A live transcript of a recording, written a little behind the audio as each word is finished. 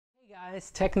Hey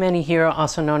guys, Techman here,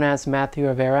 also known as Matthew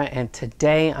Rivera, and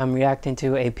today I'm reacting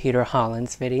to a Peter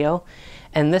Hollens video.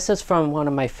 And this is from one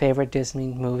of my favorite Disney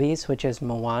movies, which is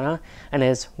Moana, and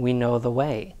is We Know the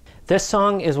Way. This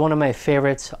song is one of my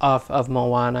favorites off of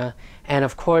Moana, and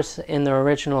of course in the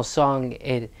original song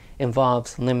it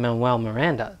involves Lin-Manuel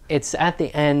Miranda. It's at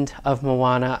the end of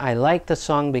Moana. I like the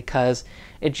song because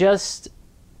it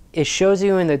shows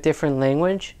you in a different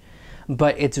language,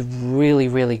 but it's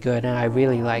really good and I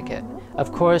really like it.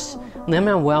 Of course,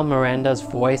 Lin-Manuel Miranda's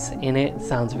voice in it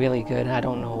sounds really good. I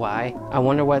don't know why. I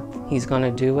wonder what he's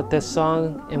gonna do with this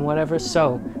song and whatever,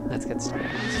 so let's get started.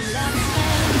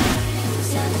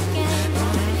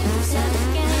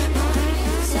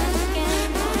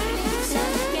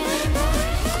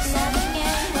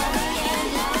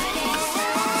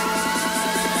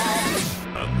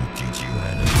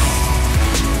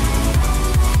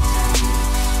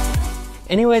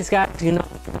 Anyways guys, you know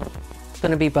it's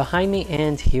gonna be behind me,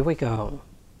 and here we go.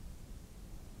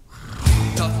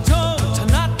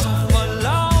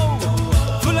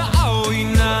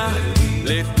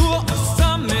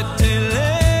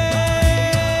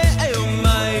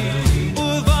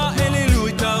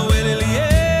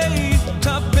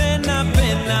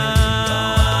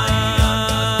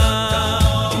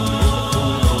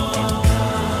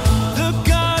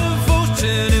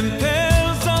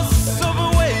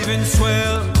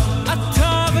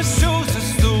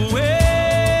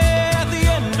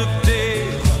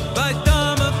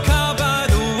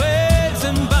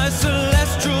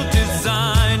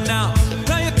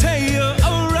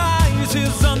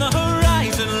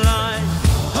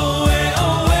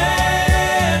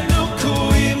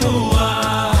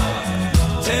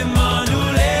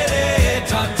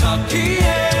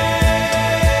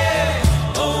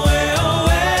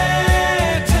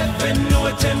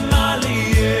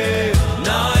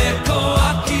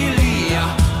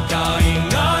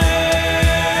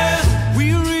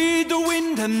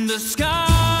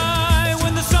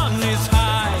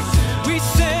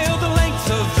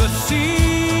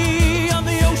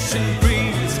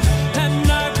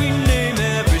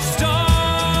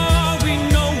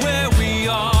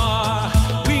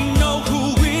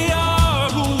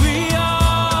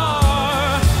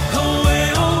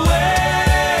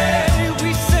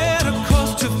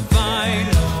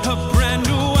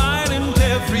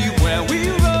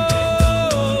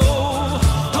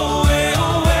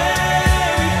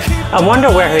 I wonder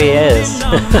where he is.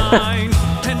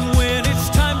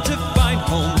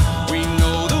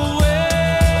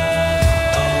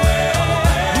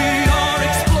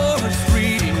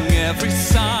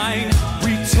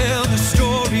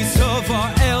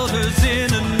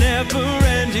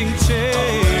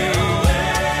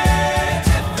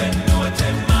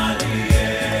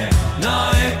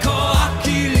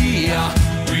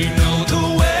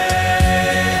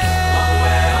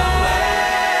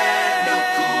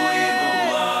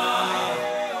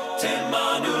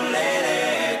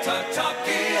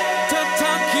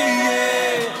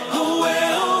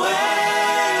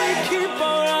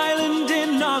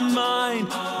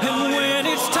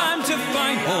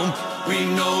 We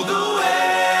know the way.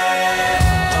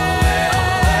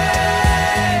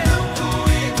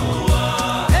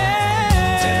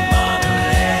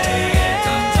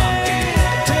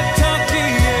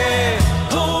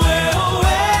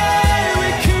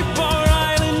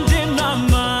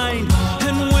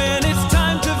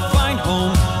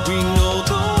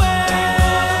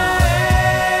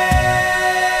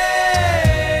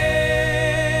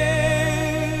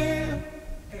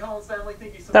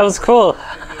 That was cool.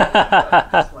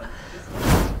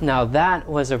 Now that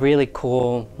was a really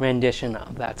cool rendition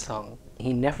of that song.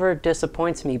 He never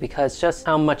disappoints me because just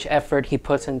how much effort he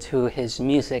puts into his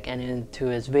music and into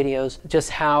his videos, just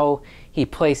how he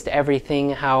placed everything,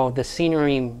 how the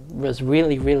scenery was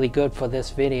really good for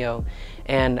this video,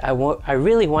 and I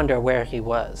really wonder where he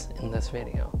was in this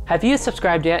video. Have you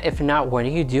subscribed yet? If not, what are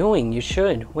you doing? You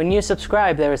should. When you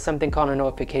subscribe, there is something called a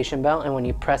notification bell, and when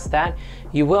you press that,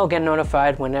 you will get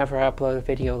notified whenever I upload a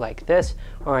video like this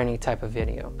or any type of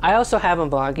video. I also have a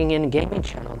vlogging and gaming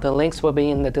channel. The links will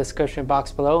be in the description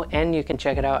box below, and you can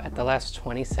check it out at the last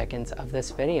 20 seconds of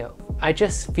this video. I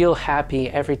just feel happy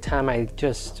every time I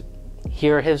just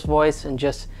hear his voice and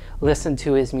just listen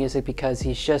to his music, because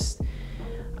he's just,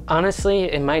 honestly,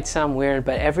 it might sound weird,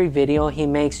 but every video he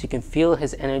makes, you can feel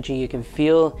his energy, you can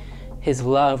feel his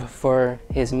love for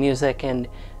his music and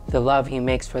the love he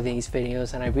makes for these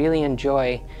videos, and I really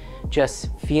enjoy just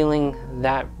feeling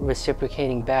that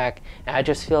reciprocating back. And I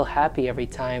just feel happy every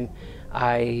time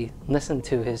I listen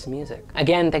to his music.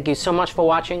 Again, thank you so much for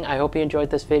watching. I hope you enjoyed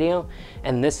this video,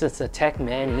 and this is the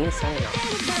Techman signing off.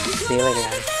 See you later,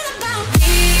 guys.